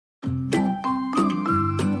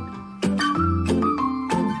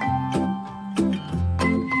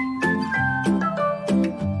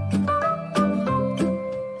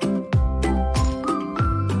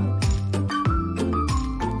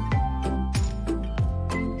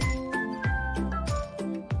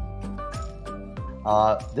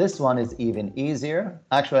This one is even easier.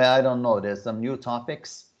 Actually, I don't know. There's some new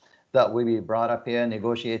topics that will be brought up here,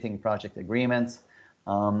 negotiating project agreements.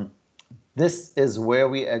 This is where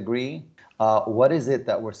we agree what is it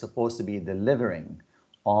that we're supposed to be delivering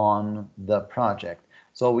on the project.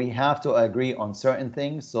 So we have to agree on certain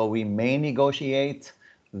things. So we may negotiate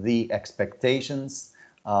the expectations.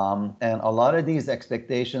 And a lot of these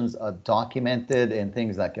expectations are documented in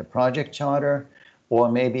things like a project charter, or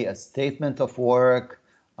maybe a statement of work,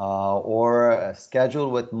 or a schedule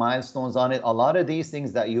with milestones on it. A lot of these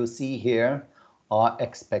things that you see here are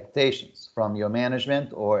expectations from your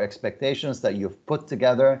management, or expectations that you've put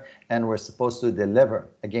together and we're supposed to deliver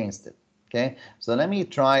against it. Okay, so let me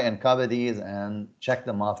try and cover these and check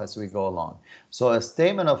them off as we go along. So a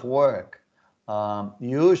statement of work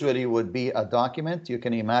usually would be a document. You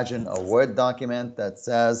can imagine a Word document that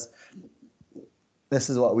says, this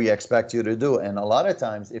is what we expect you to do. And a lot of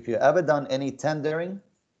times, if you've ever done any tendering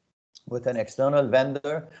with an external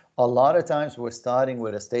vendor, a lot of times we're starting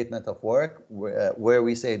with a statement of work where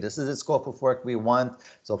we say, this is the scope of work we want.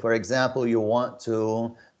 So for example, you want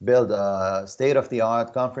to build a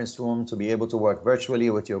state-of-the-art conference room to be able to work virtually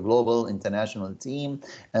with your global international team.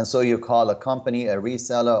 And so you call a company, a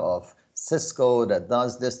reseller of Cisco that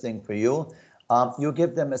does this thing for you. You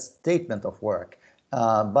give them a statement of work.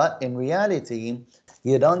 But in reality,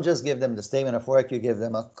 you don't just give them the statement of work, you give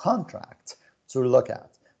them a contract to look at.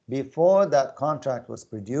 Before that contract was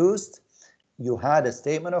produced, you had a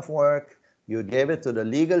statement of work, you gave it to the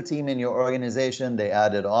legal team in your organization, they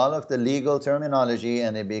added all of the legal terminology,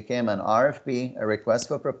 and it became an RFP, a request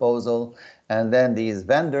for proposal, and then these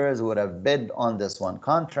vendors would have bid on this one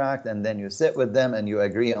contract, and then you sit with them and you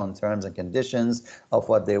agree on terms and conditions of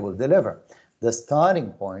what they will deliver. The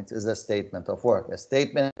starting point is a statement of work, a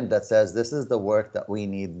statement that says this is the work that we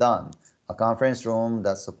need done. A conference room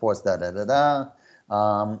that supports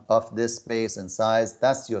of this space and size,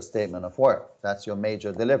 that's your statement of work. That's your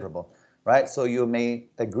major deliverable, right? So you may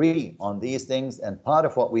agree on these things, and part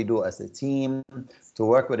of what we do as a team to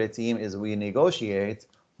work with a team is we negotiate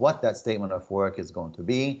what that statement of work is going to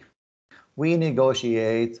be. We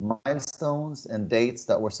negotiate milestones and dates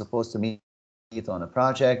that we're supposed to meet on a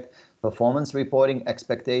project, performance reporting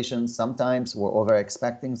expectations. Sometimes we're over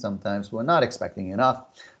expecting, sometimes we're not expecting enough.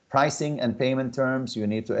 Pricing and payment terms, you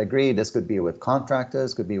need to agree. This could be with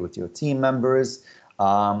contractors, could be with your team members.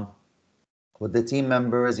 With the team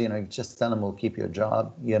members, you just tell them we'll keep your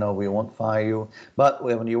job, we won't fire you. But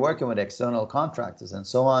when you're working with external contractors and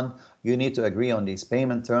so on, you need to agree on these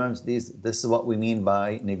payment terms. This is what we mean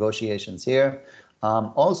by negotiations here.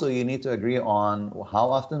 Also, you need to agree on how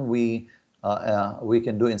often we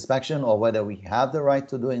can do inspection, or whether we have the right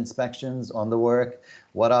to do inspections on the work.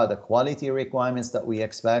 What are the quality requirements that we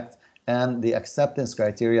expect, and the acceptance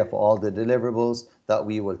criteria for all the deliverables, that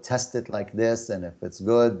we will test it like this, and if it's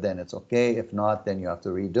good, then it's okay. If not, then you have to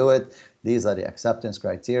redo it. These are the acceptance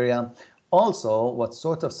criteria. Also, what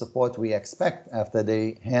sort of support we expect after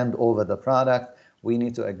they hand over the product, we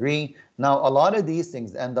need to agree. Now, a lot of these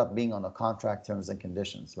things end up being on the contract terms and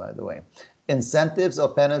conditions, by the way. Incentives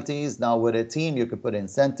or penalties. Now, with a team, you could put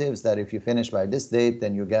incentives that if you finish by this date,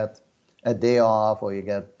 then you get a day off, or you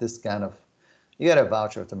get this kind of, you get a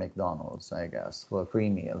voucher to McDonald's, I guess, for a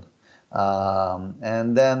free meal.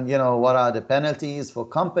 And then, what are the penalties for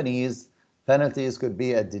companies? Penalties could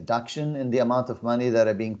be a deduction in the amount of money that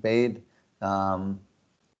are being paid.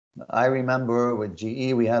 I remember with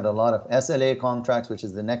GE, we had a lot of SLA contracts, which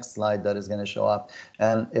is the next slide that is going to show up.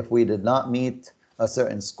 And if we did not meet a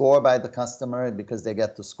certain score by the customer, because they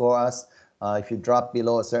get to score us, if you drop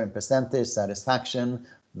below a certain percentage satisfaction,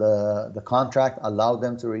 the contract allowed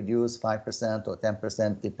them to reduce 5% or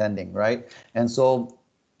 10%, depending, right? And so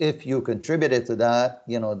if you contributed to that,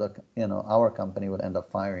 our company would end up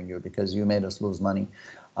firing you because you made us lose money.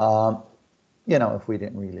 If we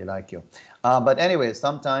didn't really like you. But anyway,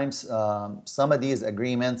 sometimes some of these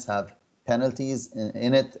agreements have penalties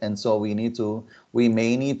in it, and so we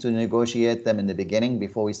may need to negotiate them in the beginning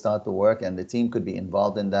before we start the work, and the team could be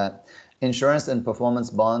involved in that. Insurance and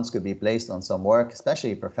performance bonds could be placed on some work,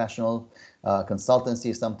 especially professional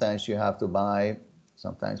consultancy. Sometimes you have to buy,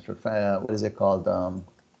 what is it called? I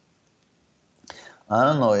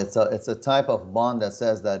don't know. It's a type of bond that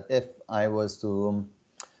says that if I was to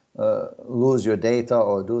lose your data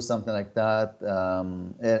or do something like that,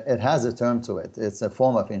 it has a term to it. It's a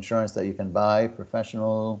form of insurance that you can buy.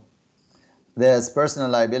 Professional. There's personal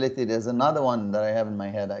liability. There's another one that I have in my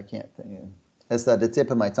head. I can't think. It's at the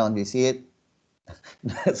tip of my tongue. Do you see it?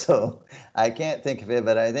 So I can't think of it,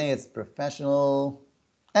 but I think it's professional.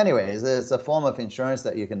 Anyways, it's a form of insurance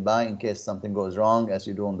that you can buy in case something goes wrong as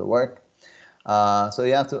you're doing the work. So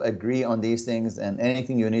you have to agree on these things, and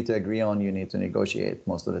anything you need to agree on, you need to negotiate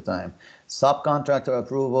most of the time. Subcontractor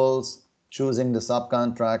approvals, choosing the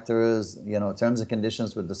subcontractors, terms and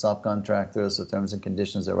conditions with the subcontractors. So terms and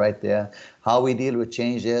conditions are right there. How we deal with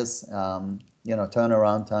changes,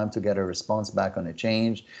 turnaround time to get a response back on a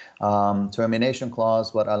change. Termination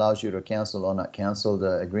clause, what allows you to cancel or not cancel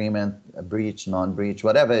the agreement, a breach, non-breach,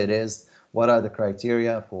 whatever it is. What are the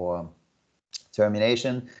criteria for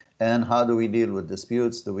termination? And how do we deal with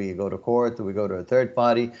disputes? Do we go to court? Do we go to a third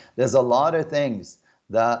party? There's a lot of things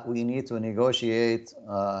that we need to negotiate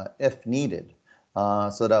if needed,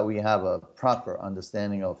 so that we have a proper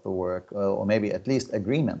understanding of the work, or maybe at least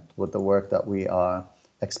agreement with the work that we are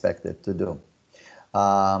expected to do.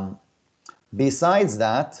 Besides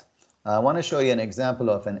that, I want to show you an example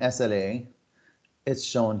of an SLA. It's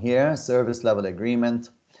shown here, service level agreement.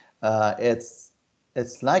 It's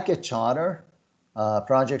like a charter,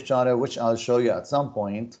 project charter, which I'll show you at some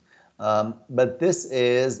point. But this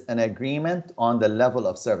is an agreement on the level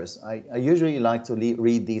of service. I usually like to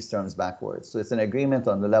read these terms backwards. So it's an agreement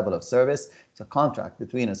on the level of service. It's a contract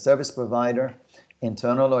between a service provider,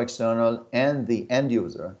 internal or external, and the end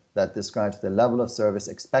user that describes the level of service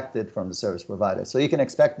expected from the service provider. So you can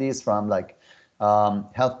expect these from like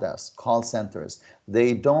help desk, call centers.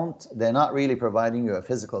 They're not really providing you a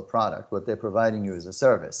physical product. What they're providing you is a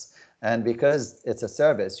service. And because it's a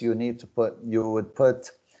service, you would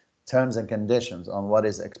put terms and conditions on what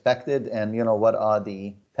is expected, and what are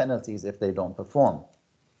the penalties if they don't perform,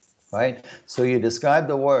 right? So you describe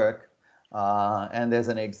the work, and there's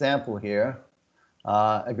an example here.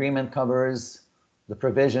 Agreement covers the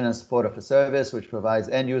provision and support of a service which provides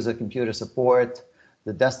end user computer support.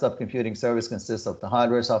 The desktop computing service consists of the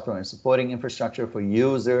hardware, software, and supporting infrastructure for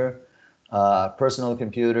user personal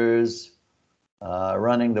computers,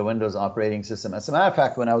 running the Windows operating system. As a matter of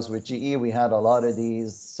fact, when I was with GE, we had a lot of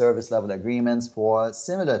these service level agreements for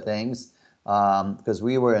similar things, because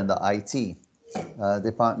we were in the IT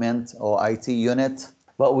department or IT unit.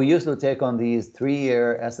 But we used to take on these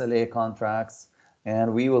 3-year SLA contracts,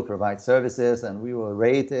 and we will provide services, and we were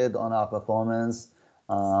rated on our performance.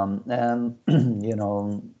 And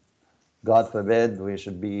God forbid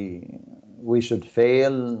we should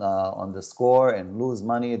fail on the score and lose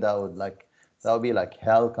money. That would be like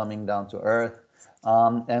hell coming down to earth.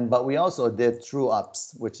 But we also did true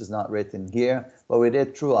ups, which is not written here, but we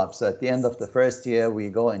did true ups. So at the end of the first year, we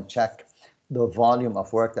go and check the volume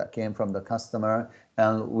of work that came from the customer,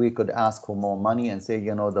 and we could ask for more money and say,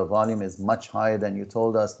 the volume is much higher than you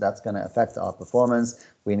told us. That's going to affect our performance.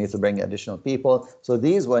 We need to bring additional people. So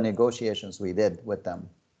these were negotiations we did with them,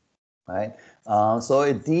 right? So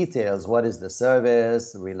it details what is the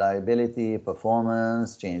service, reliability,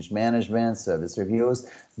 performance, change management, service reviews.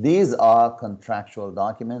 These are contractual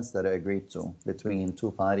documents that are agreed to between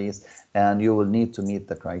two parties, and you will need to meet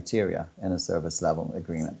the criteria in a service level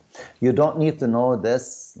agreement. You don't need to know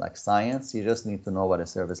this like science, you just need to know what a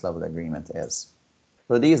service level agreement is.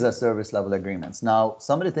 So these are service level agreements. Now,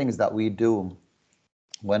 some of the things that we do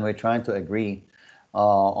when we're trying to agree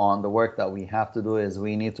on the work that we have to do is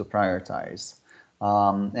we need to prioritize.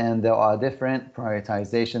 And there are different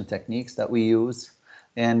prioritization techniques that we use,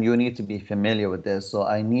 and you need to be familiar with this. So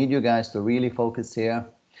I need you guys to really focus here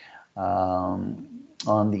on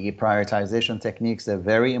the prioritization techniques. They're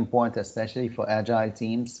very important, especially for agile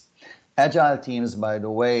teams. Agile teams, by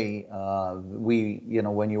the way,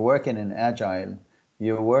 when you work in an agile,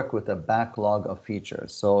 you work with a backlog of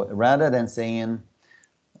features. So rather than saying,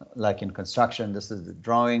 like in construction, this is the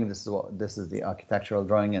drawing, this is the architectural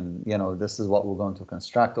drawing, and this is what we're going to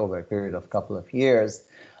construct over a period of a couple of years.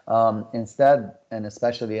 Instead, and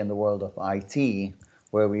especially in the world of IT,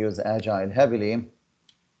 where we use agile heavily,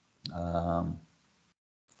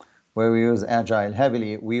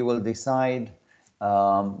 we will decide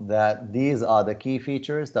that these are the key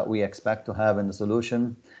features that we expect to have in the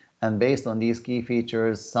solution. And based on these key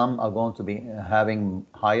features, some are going to be having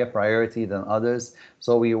higher priority than others.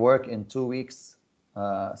 So we work in 2 weeks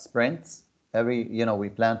sprints. We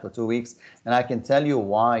plan for 2 weeks. And I can tell you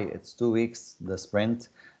why it's 2 weeks, the sprint.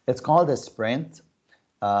 It's called a sprint,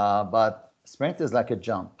 but sprint is like a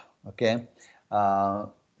jump, okay?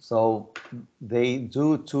 So they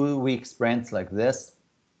do 2-week sprints like this.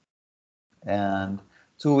 And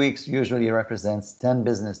 2 weeks usually represents 10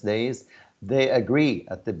 business days. They agree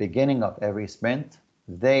at the beginning of every sprint,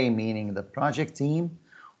 they meaning the project team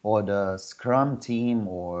or the Scrum team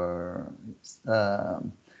or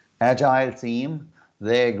Agile team,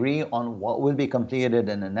 they agree on what will be completed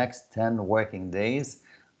in the next 10 working days,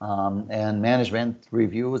 and management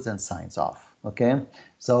reviews and signs off, okay?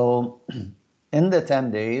 So in the 10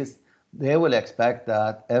 days, they will expect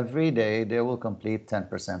that every day they will complete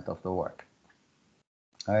 10% of the work.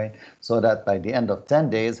 All right, so that by the end of 10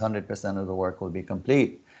 days, 100% of the work will be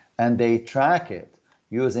complete. And they track it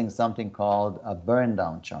using something called a burn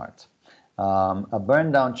down chart. A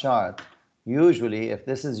burn down chart, usually if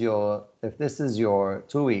this is your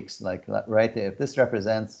 2 weeks, like right there, if this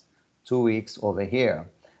represents 2 weeks over here,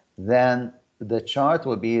 then the chart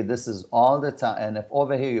will be, this is all the time. And if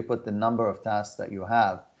over here you put the number of tasks that you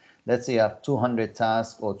have, let's say you have 200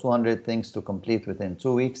 tasks or 200 things to complete within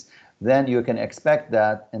 2 weeks, then you can expect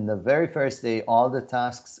that in the very first day, all the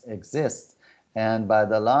tasks exist. And by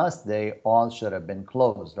the last day, all should have been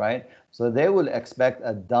closed, right? So they will expect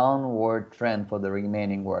a downward trend for the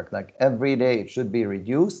remaining work. Like every day it should be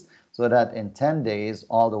reduced so that in 10 days,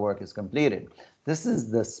 all the work is completed. This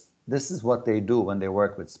is what they do when they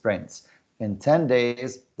work with sprints. In 10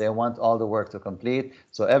 days, they want all the work to complete.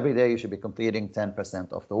 So every day you should be completing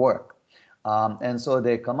 10% of the work. And so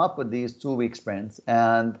they come up with these 2-week sprints.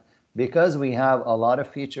 And because we have a lot of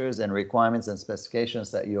features and requirements and specifications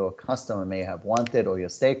that your customer may have wanted or your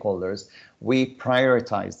stakeholders, we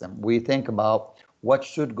prioritize them. We think about what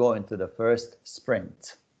should go into the first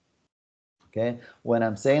sprint. Okay, when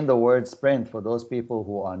I'm saying the word sprint, for those people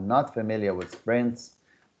who are not familiar with sprints,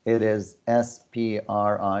 it is S-P-R-I-N-T,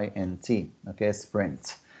 okay,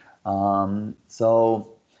 sprint.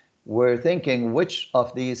 So we're thinking which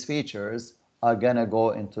of these features are gonna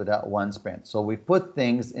go into that one sprint. So we put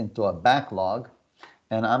things into a backlog,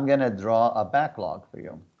 and I'm gonna draw a backlog for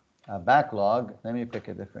you. A backlog, let me pick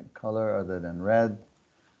a different color other than red.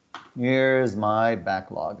 Here's my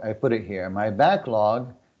backlog. I put it here. My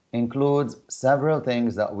backlog includes several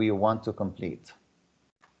things that we want to complete,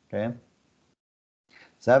 okay?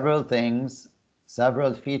 Several things,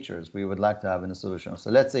 several features we would like to have in a solution.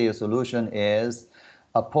 So let's say your solution is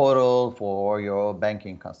a portal for your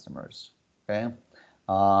banking customers, okay?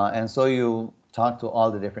 And so you talk to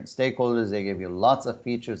all the different stakeholders, they give you lots of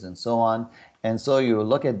features and so on. And so you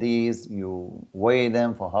look at these, you weigh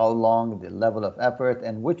them for how long, the level of effort,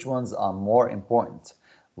 and which ones are more important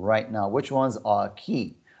right now, which ones are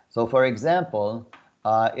key. So for example,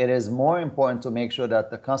 it is more important to make sure that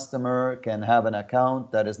the customer can have an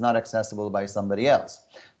account that is not accessible by somebody else.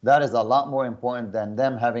 That is a lot more important than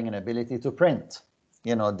them having an ability to print,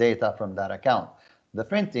 data from that account. The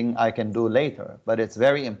printing I can do later, but it's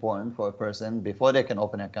very important for a person before they can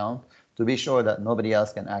open an account to be sure that nobody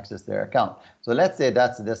else can access their account. So let's say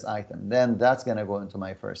that's this item, then that's going to go into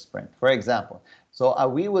my first sprint, for example. So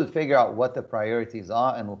we will figure out what the priorities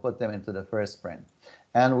are and we'll put them into the first sprint.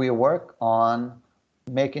 And we work on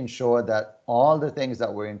making sure that all the things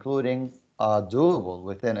that we're including are doable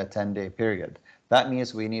within a 10-day period. That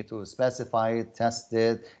means we need to specify it, test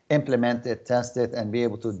it, implement it, test it, and be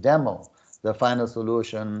able to demo the final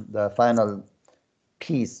solution, the final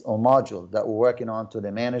piece or module that we're working on to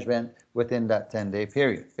the management within that 10-day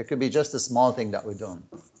period. It could be just a small thing that we're doing,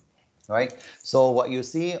 right? So what you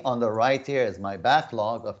see on the right here is my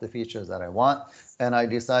backlog of the features that I want, and I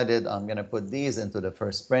decided I'm going to put these into the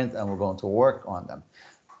first sprint and we're going to work on them.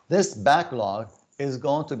 This backlog is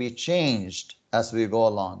going to be changed as we go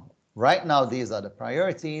along. Right now, these are the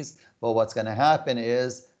priorities, but what's going to happen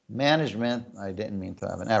is management, I didn't mean to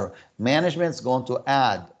have an error, management's going to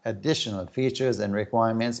add additional features and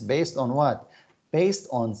requirements based on what? Based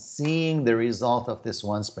on seeing the result of this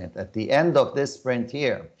one sprint. At the end of this sprint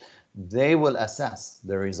here, they will assess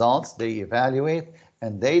the results, they evaluate,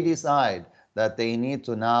 and they decide that they need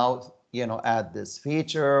to now, add this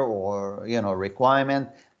feature or, requirement,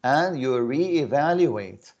 and you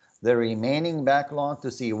reevaluate the remaining backlog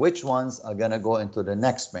to see which ones are going to go into the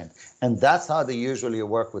next sprint. And that's how they usually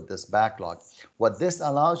work with this backlog. What this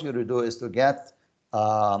allows you to do is to get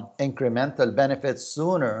incremental benefits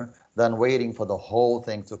sooner than waiting for the whole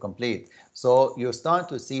thing to complete. So you start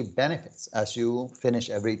to see benefits as you finish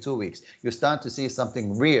every 2 weeks. You start to see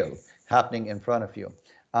something real happening in front of you.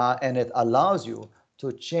 And it allows you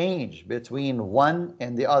to change between one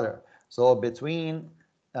and the other. So between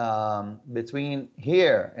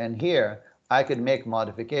here and here, I could make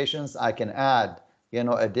modifications. I can add,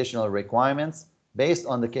 additional requirements based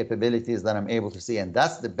on the capabilities that I'm able to see. And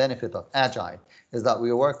that's the benefit of Agile, is that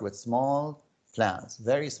we work with small plans,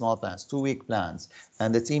 very small plans, 2-week plans.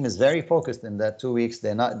 And the team is very focused in that 2 weeks.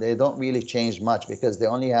 They don't really change much because they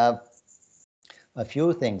only have a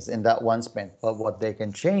few things in that one sprint. But what they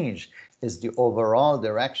can change is the overall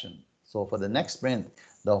direction. So for the next sprint,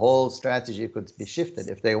 the whole strategy could be shifted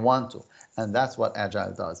if they want to. And that's what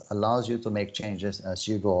Agile does, allows you to make changes as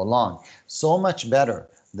you go along. So much better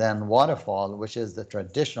than Waterfall, which is the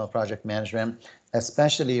traditional project management,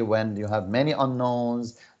 especially when you have many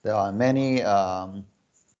unknowns, There are many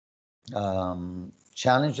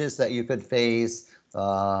challenges that you could face,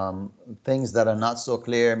 things that are not so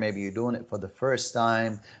clear. Maybe you're doing it for the first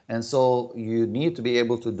time. And so you need to be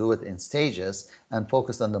able to do it in stages and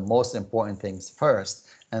focus on the most important things first,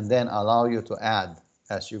 and then allow you to add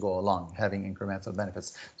as you go along, having incremental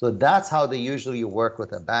benefits. So that's how they usually work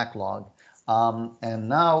with a backlog. And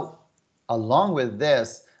now, along with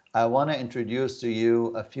this, I want to introduce to you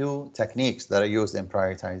a few techniques that are used in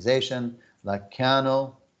prioritization, like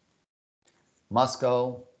Kano,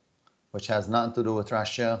 Moscow, which has nothing to do with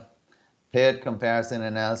Russia, paired comparison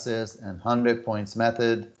analysis, and 100 points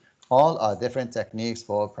method. All are different techniques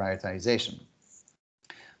for prioritization.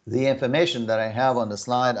 The information that I have on the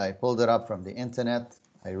slide, I pulled it up from the internet.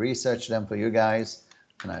 I researched them for you guys,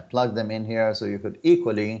 and I plugged them in here so you could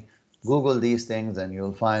equally Google these things and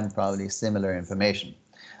you'll find probably similar information.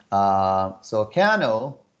 So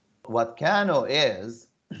Kano, what Kano is,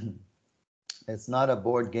 it's not a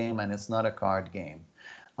board game and it's not a card game.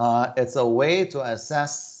 It's a way to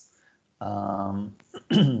assess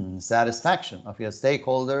satisfaction of your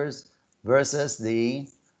stakeholders versus the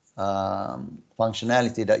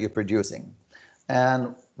functionality that you're producing.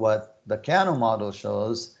 And what the Kano model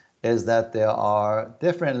shows is that there are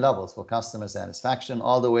different levels for customer satisfaction,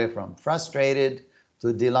 all the way from frustrated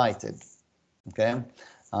to delighted, okay?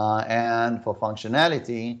 And for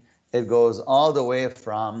functionality, it goes all the way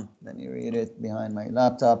from, let me read it behind my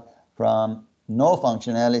laptop, from no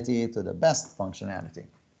functionality to the best functionality.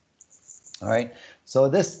 All right, so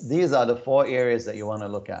these are the 4 areas that you want to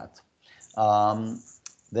look at.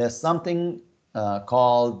 There's something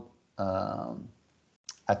called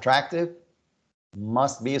attractive,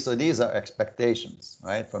 must be, so these are expectations,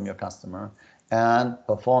 right, from your customer, and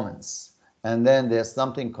performance. And then there's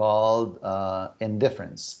something called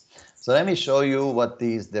indifference. So let me show you what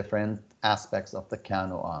these different aspects of the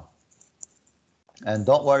Kano are. And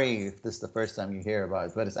don't worry if this is the first time you hear about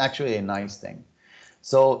it, but it's actually a nice thing.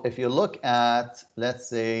 So if you look at, let's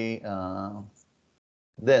say,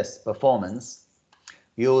 this performance,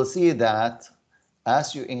 you will see that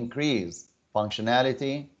as you increase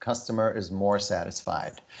functionality, customer is more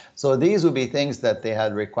satisfied. So these would be things that they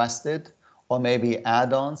had requested, or maybe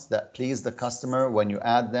add-ons that please the customer. When you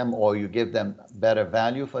add them or you give them better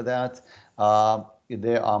value for that,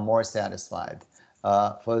 they are more satisfied.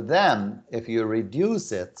 For them, if you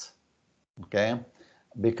reduce it, okay,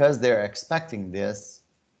 because they're expecting this,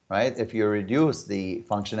 right? If you reduce the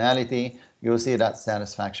functionality, you'll see that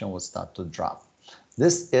satisfaction will start to drop.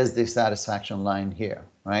 This is the satisfaction line here,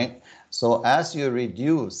 right? So as you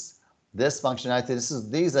reduce this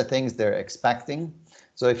functionality, these are things they're expecting.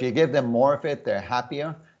 So if you give them more of it, they're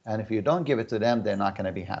happier. And if you don't give it to them, they're not going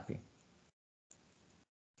to be happy.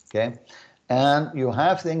 Okay? And you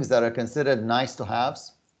have things that are considered nice to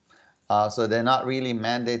haves. So they're not really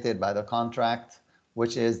mandated by the contract,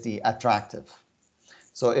 which is the attractive.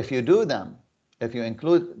 So if you do them, if you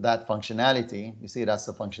include that functionality, you see that's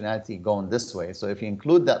the functionality going this way. So if you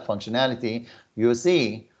include that functionality, you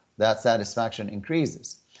see that satisfaction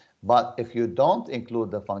increases. But if you don't include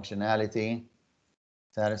the functionality,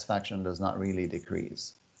 satisfaction does not really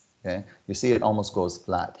decrease. Okay, you see it almost goes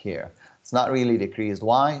flat here. It's not really decreased.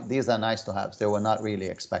 Why? These are nice to have. They were not really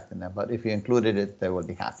expecting them, but if you included it, they will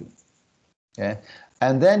be happy. Okay,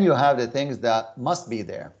 and then you have the things that must be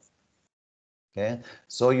there. Okay,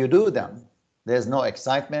 so you do them. There's no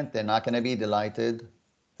excitement. They're not going to be delighted.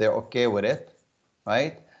 They're okay with it,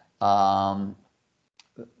 right?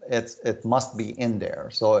 It must be in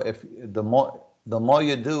there. So if the more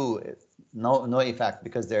you do, no effect,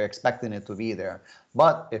 because they're expecting it to be there.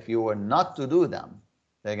 But if you were not to do them,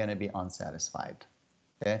 they're going to be unsatisfied.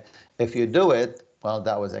 Okay, if you do it, well,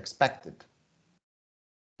 that was expected.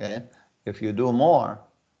 Okay, if you do more,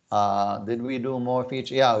 did we do more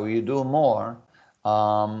feature? Yeah, we do more.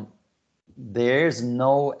 There's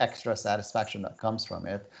no extra satisfaction that comes from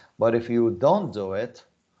it. But if you don't do it,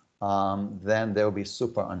 then they'll be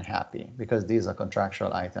super unhappy, because these are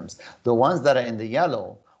contractual items. The ones that are in the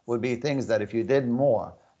yellow would be things that if you did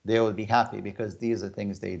more, they would be happy, because these are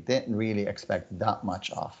things they didn't really expect that much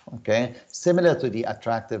of, okay? Similar to the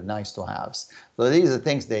attractive nice to haves. So these are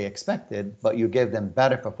things they expected, but you gave them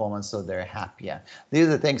better performance, so they're happier. These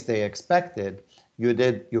are things they expected,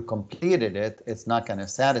 you completed it, it's not going to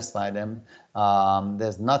satisfy them.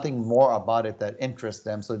 There's nothing more about it that interests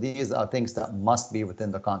them. So these are things that must be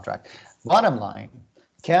within the contract. Bottom line,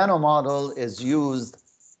 Kano model is used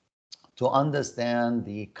to understand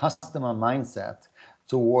the customer mindset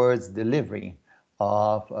towards delivery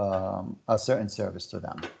of a certain service to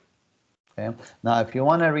them. Okay. Now, if you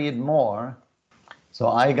want to read more, So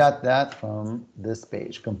I got that from this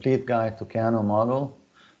page, Complete Guide to Kano Model,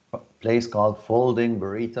 place called Folding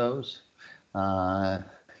Burritos.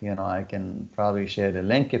 I can probably share the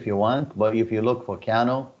link if you want, but if you look for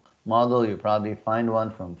Kano model, you probably find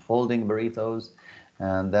one from Folding Burritos,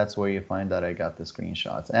 and that's where you find that I got the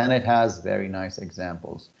screenshots. And it has very nice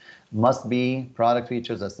examples. Must be product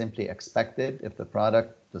features are simply expected. If the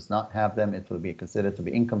product does not have them, it will be considered to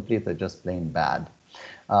be incomplete or just plain bad.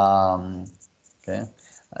 Okay.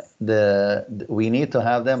 We need to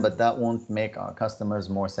have them, but that won't make our customers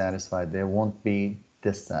more satisfied. They won't be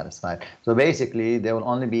dissatisfied. So basically,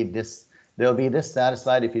 they'll be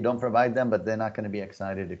dissatisfied if you don't provide them, but they're not going to be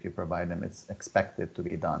excited if you provide them. It's expected to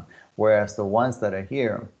be done. Whereas the ones that are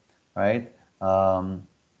here, right?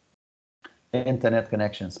 Internet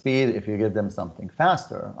connection speed, if you give them something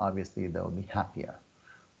faster, obviously they'll be happier.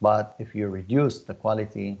 But if you reduce the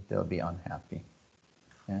quality, they'll be unhappy.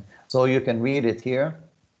 Okay? So you can read it here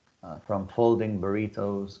from Folding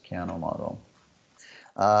Burritos Kano Model.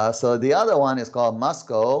 So the other one is called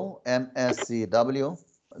Musco, MSCW.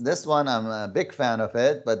 This one, I'm a big fan of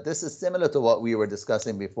it, but this is similar to what we were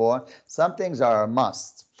discussing before. Some things are a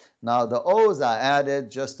must. Now, the O's are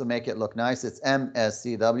added just to make it look nice. It's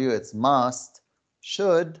MSCW. It's must,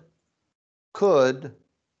 should, could,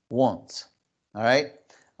 won't. All right?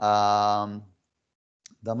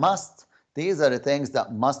 The must, these are the things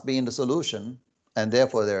that must be in the solution, and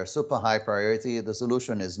therefore they're super high priority. The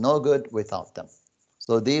solution is no good without them.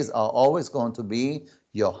 So these are always going to be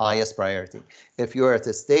your highest priority. If you're at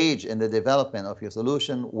a stage in the development of your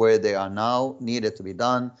solution where they are now needed to be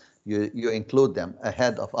done, you include them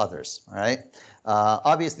ahead of others, all right?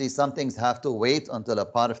 Obviously, some things have to wait until a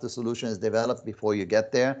part of the solution is developed before you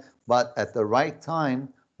get there, but at the right time,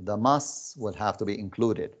 the musts will have to be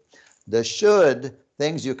included. The should,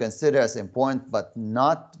 things you consider as important but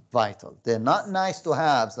not vital. They're not nice to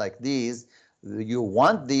haves like these. You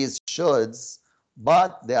want these shoulds,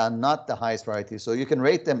 but they are not the highest priority. So you can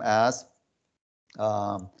rate them as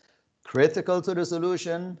critical to the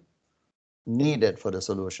solution, needed for the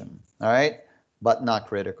solution, all right, but not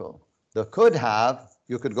critical. The could have,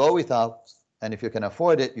 you could go without, and if you can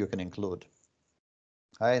afford it, you can include.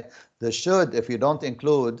 All right, the should, if you don't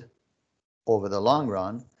include over the long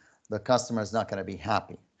run, the customer is not going to be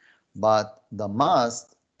happy. But the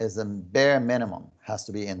must is a bare minimum, has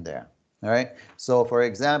to be in there. All right. So, for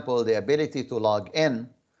example, the ability to log in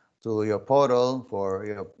to your portal for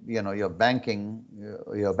your banking,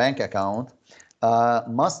 your bank account,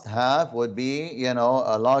 must have would be a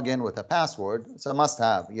login with a password. It's a must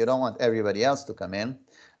have. You don't want everybody else to come in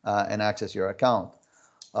and access your account.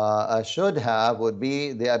 A should have would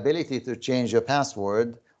be the ability to change your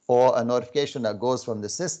password or a notification that goes from the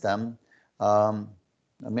system.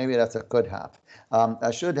 Maybe that's a could have.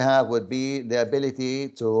 A should have would be the ability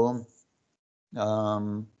to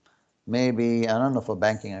maybe, I don't know, for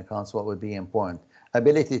banking accounts, what would be important?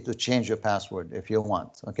 Ability to change your password if you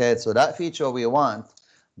want. Okay, so that feature we want,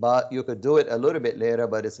 but you could do it a little bit later,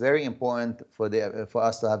 but it's very important for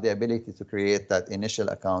us to have the ability to create that initial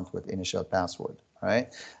account with initial password. All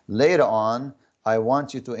right. Later on, I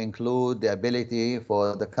want you to include the ability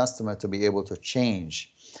for the customer to be able to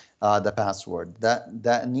change the password.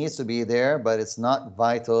 That needs to be there, but it's not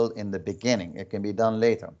vital in the beginning. It can be done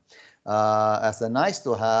later. As a nice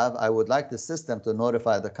to have, I would like the system to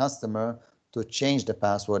notify the customer to change the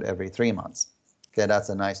password every 3 months. Okay, that's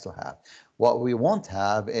a nice to have. What we won't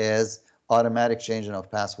have is automatic changing of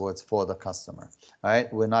passwords for the customer. All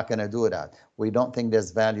right, we're not going to do that. We don't think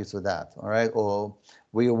there's value to that. All right, or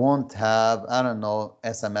we won't have, I don't know,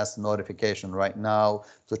 SMS notification right now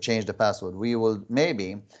to change the password. We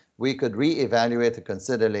could reevaluate and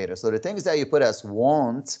consider later. So the things that you put as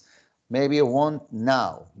won't, maybe you won't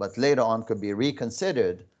now, but later on could be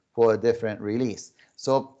reconsidered for a different release.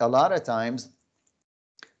 So a lot of times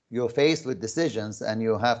you're faced with decisions and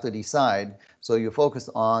you have to decide. So you focus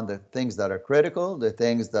on the things that are critical, the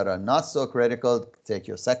things that are not so critical, take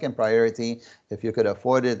your second priority. If you could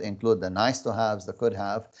afford it, include the nice to haves, the could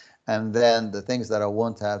have, and then the things that I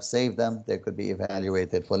won't have, save them. They could be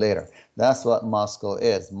evaluated for later. That's what Moscow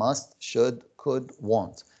is. Must, should, could,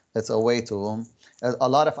 won't. It's a way to, a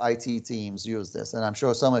lot of IT teams use this, and I'm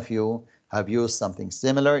sure some of you have used something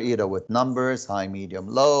similar, either with numbers, high, medium,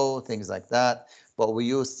 low, things like that. But we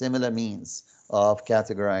use similar means of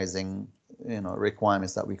categorizing,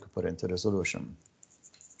 requirements that we could put into the solution.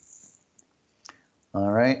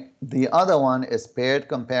 All right. The other one is paired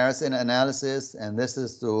comparison analysis, and this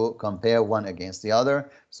is to compare one against the other.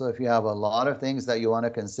 So if you have a lot of things that you want to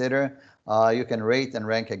consider, you can rate and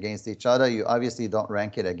rank against each other. You obviously don't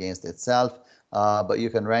rank it against itself, but you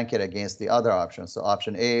can rank it against the other options. So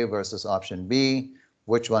option A versus option B,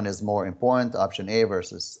 which one is more important, option A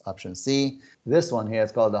versus option C. This one here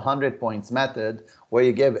is called the 100 points method, where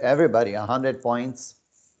you give everybody 100 points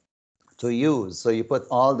to use. So you put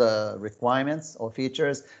all the requirements or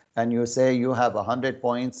features and you say you have 100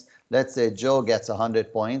 points. Let's say Joe gets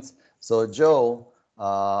 100 points. So Joe,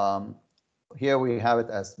 here we have it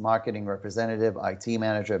as marketing representative, IT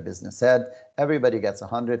manager, business head. Everybody gets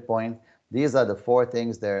 100 points. These are the 4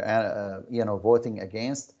 things they're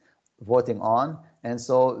voting on. And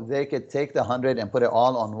so they could take the 100 and put it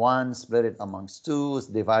all on one, split it amongst 2,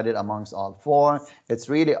 divide it amongst all 4. It's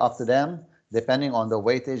really up to them, depending on the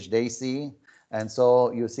weightage they see. And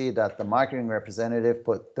so you see that the marketing representative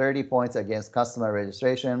put 30 points against customer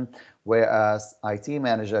registration, whereas IT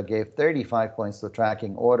manager gave 35 points to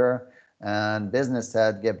tracking order, and business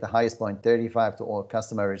head gave the highest point, 35, to all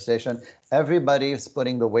customer registration. Everybody is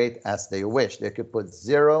putting the weight as they wish. They could put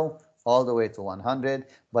 0 all the way to 100,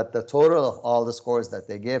 but the total of all the scores that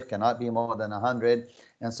they give cannot be more than 100.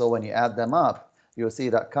 And so when you add them up, you'll see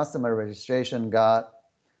that customer registration got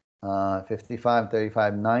 55,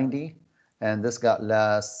 35, 90, and this got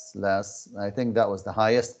less. I think that was the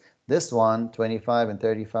highest. This one, 25 and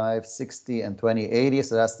 35, 60 and 20, 80,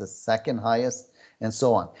 so that's the second highest, and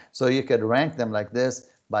so on. So you could rank them like this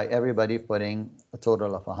by everybody putting a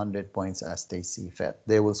total of 100 points as they see fit.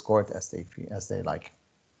 They will score it as they like.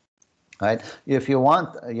 Right? If you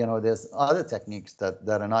want, there's other techniques that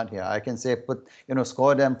are not here. I can say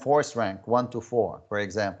score them force rank 1 to 4, for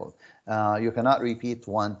example. You cannot repeat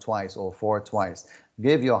 1 twice or 4 twice.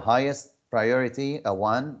 Give your highest priority a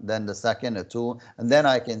 1, then the second a 2, and then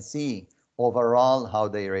I can see overall how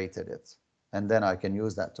they rated it. And then I can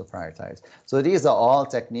use that to prioritize. So these are all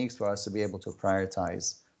techniques for us to be able to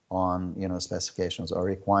prioritize on specifications or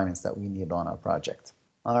requirements that we need on our project.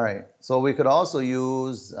 All right, so we could also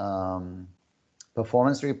use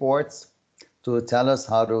performance reports to tell us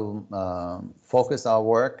how to focus our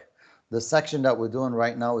work. The section that we're doing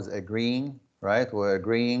right now is agreeing, right?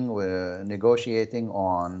 We're negotiating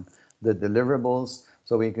on the deliverables.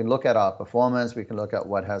 So we can look at our performance, we can look at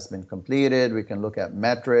what has been completed, we can look at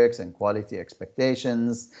metrics and quality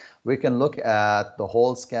expectations, we can look at the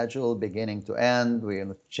whole schedule beginning to end, we can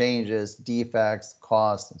look at changes, defects,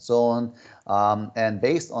 costs, and so on. And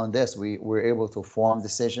based on this, we're able to form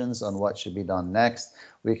decisions on what should be done next.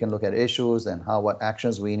 We can look at issues and what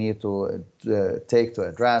actions we need to take to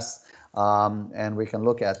address. And we can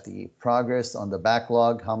look at the progress on the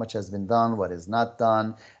backlog, how much has been done, what is not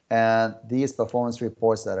done. And these performance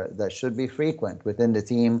reports that should be frequent within the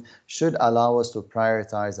team should allow us to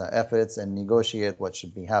prioritize our efforts and negotiate what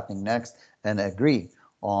should be happening next and agree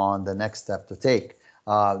on the next step to take.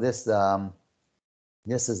 This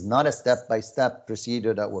is not a step-by-step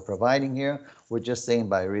procedure that we're providing here. We're just saying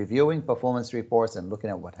by reviewing performance reports and looking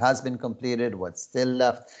at what has been completed, what's still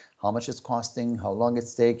left, how much it's costing, how long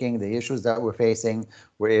it's taking, the issues that we're facing,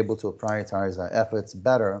 we're able to prioritize our efforts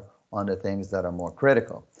better on the things that are more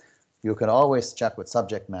critical. You can always check with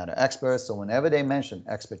subject matter experts. So whenever they mention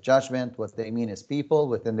expert judgment, what they mean is people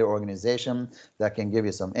within the organization that can give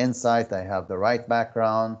you some insight. They have the right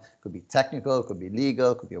background, could be technical, could be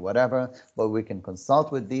legal, could be whatever, but we can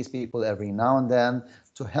consult with these people every now and then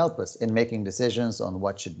to help us in making decisions on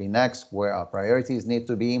what should be next, where our priorities need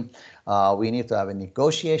to be. We need to have a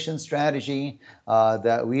negotiation strategy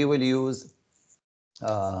that we will use.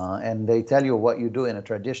 And they tell you what you do in a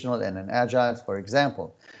traditional and an agile. For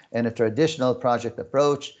example, in a traditional project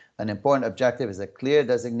approach, an important objective is a clear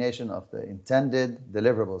designation of the intended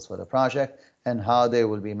deliverables for the project and how they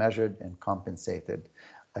will be measured and compensated.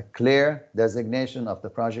 A clear designation of the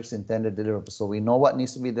project's intended deliverables. So we know what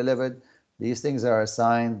needs to be delivered. These things are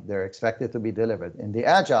assigned, they're expected to be delivered. In the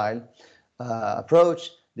agile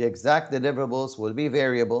approach, the exact deliverables will be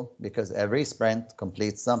variable because every sprint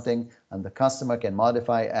completes something and the customer can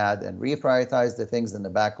modify, add, and reprioritize the things in the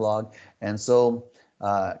backlog. And so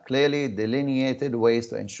clearly delineated ways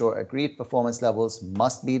to ensure agreed performance levels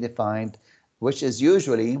must be defined, which is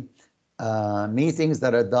usually meetings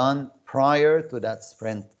that are done prior to that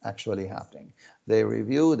sprint actually happening. They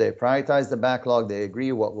review, they prioritize the backlog, they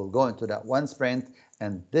agree what will go into that one sprint,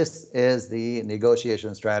 and this is the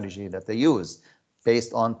negotiation strategy that they use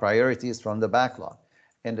based on priorities from the backlog.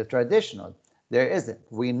 In the traditional, there isn't.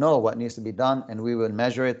 We know what needs to be done and we will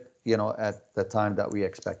measure it, at the time that we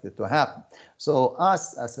expect it to happen. So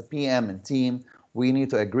us as a PM and team, we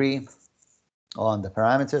need to agree on the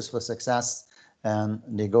parameters for success and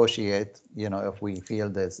negotiate, if we feel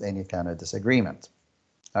there's any kind of disagreement.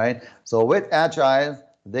 All right. So with Agile,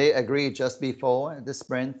 they agree just before the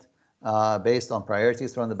sprint. based on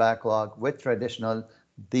priorities from the backlog. With traditional,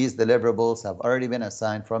 these deliverables have already been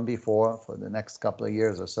assigned from before for the next couple of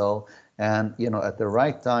years or so. And, at the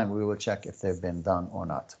right time, we will check if they've been done or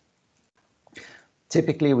not.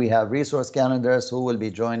 Typically, we have resource calendars, who will be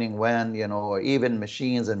joining when, or even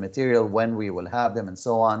machines and material, when we will have them, and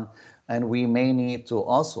so on. And we may need to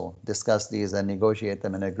also discuss these and negotiate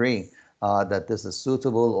them and agree that this is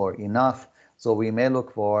suitable or enough. So we may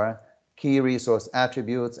look for key resource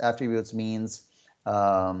attributes. Attributes means,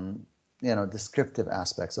 descriptive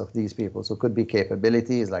aspects of these people. So it could be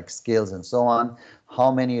capabilities like skills and so on.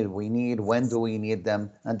 How many do we need? When do we need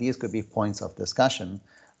them? And these could be points of discussion.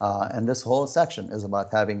 And this whole section is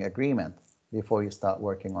about having agreement before you start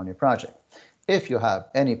working on your project. If you have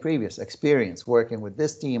any previous experience working with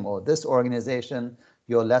this team or this organization,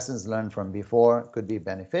 your lessons learned from before could be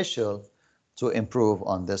beneficial to improve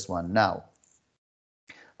on this one now.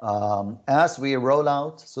 As we roll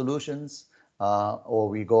out solutions or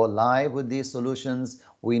we go live with these solutions,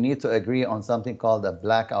 we need to agree on something called a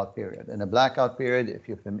blackout period. In a blackout period,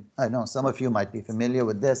 I know some of you might be familiar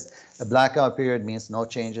with this, a blackout period means no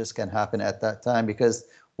changes can happen at that time because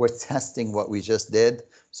we're testing what we just did.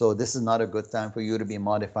 So this is not a good time for you to be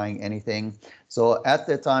modifying anything. So at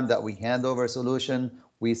the time that we hand over a solution,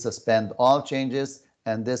 we suspend all changes,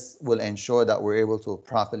 and this will ensure that we're able to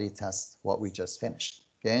properly test what we just finished.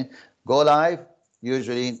 Okay, go live,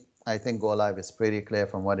 usually I think go live is pretty clear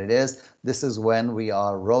from what it is. This is when we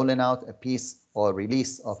are rolling out a piece or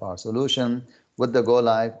release of our solution. With the go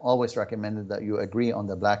live, always recommended that you agree on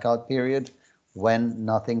the blackout period when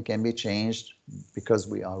nothing can be changed because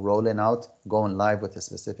we are rolling out, going live with a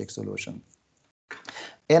specific solution.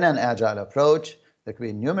 In an agile approach, there could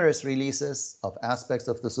be numerous releases of aspects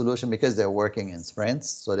of the solution because they're working in sprints.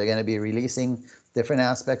 So they're going to be releasing different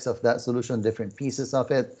aspects of that solution, different pieces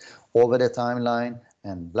of it over the timeline.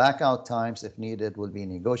 And blackout times, if needed, will be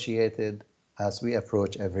negotiated as we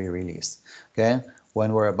approach every release. Okay,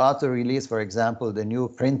 when we're about to release, for example, the new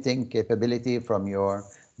printing capability from your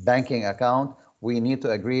banking account, we need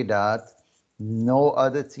to agree that no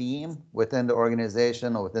other team within the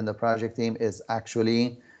organization or within the project team is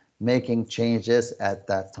actually making changes at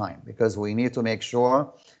that time, because we need to make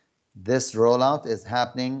sure this rollout is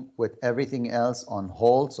happening with everything else on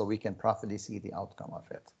hold so we can properly see the outcome of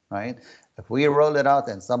it, right? If we roll it out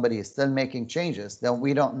and somebody is still making changes, then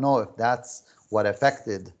we don't know if that's what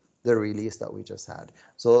affected the release that we just had.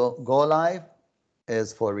 So go live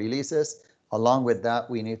is for releases. Along with that,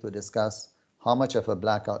 we need to discuss how much of a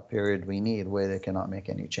blackout period we need where they cannot make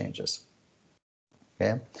any changes.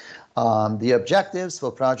 Okay. The objectives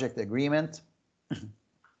for project agreement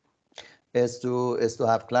is to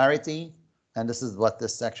have clarity, and this is what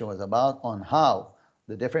this section was about, on how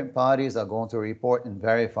the different parties are going to report and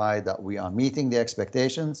verify that we are meeting the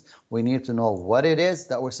expectations. We need to know what it is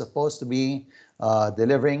that we're supposed to be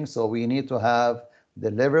delivering. So we need to have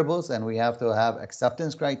deliverables, and we have to have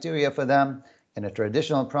acceptance criteria for them. In a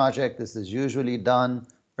traditional project, this is usually done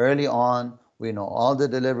early on. We know all the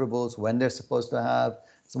deliverables, when they're supposed to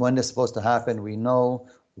happen. We know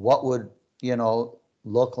what would,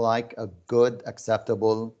 look like a good,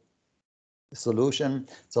 acceptable solution.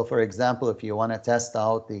 So for example, if you want to test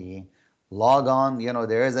out the logon,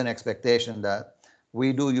 there is an expectation that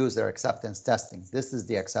we do user acceptance testing. This is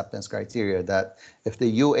the acceptance criteria, that if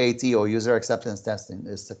the UAT or user acceptance testing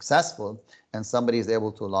is successful and somebody is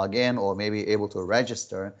able to log in or maybe able to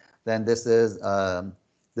register, then this is a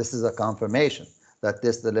confirmation that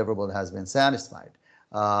this deliverable has been satisfied.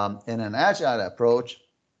 In an agile approach,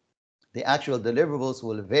 the actual deliverables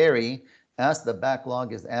will vary as the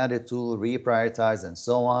backlog is added to, reprioritized, and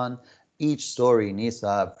so on. Each story needs to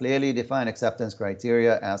have clearly defined acceptance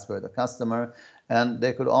criteria as per the customer, and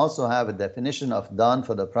they could also have a definition of done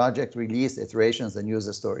for the project, release, iterations, and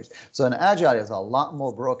user stories. So an agile is a lot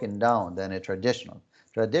more broken down than a traditional.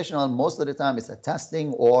 Traditional, most of the time, it's a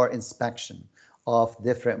testing or inspection of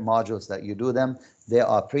different modules that you do them. They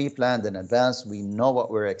are pre-planned in advance. We know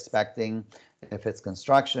what we're expecting. If it's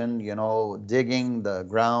construction, digging the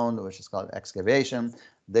ground, which is called excavation,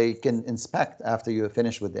 they can inspect after you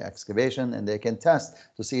finish with the excavation, and they can test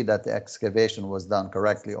to see that the excavation was done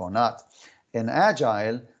correctly or not. In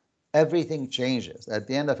Agile, everything changes. At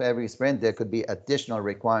the end of every sprint, there could be additional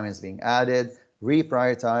requirements being added,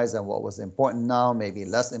 reprioritized, and what was important now may be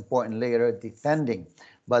less important later, depending.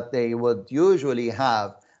 But they would usually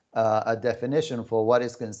have a definition for what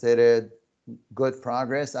is considered good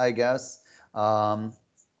progress, I guess.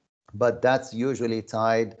 but that's usually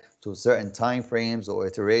tied to certain time frames or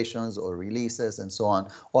iterations or releases and so on,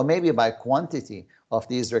 or maybe by quantity of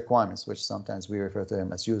these requirements, which sometimes we refer to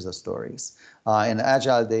them as user stories. In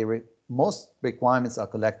Agile, most requirements are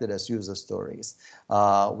collected as user stories.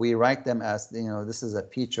 We write them as, this is a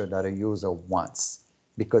feature that a user wants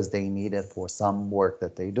because they need it for some work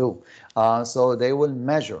that they do. So they will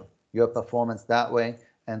measure your performance that way.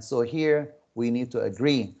 And so here we need to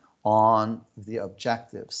agree on the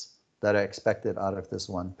objectives that are expected out of this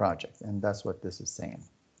one project. And that's what this is saying.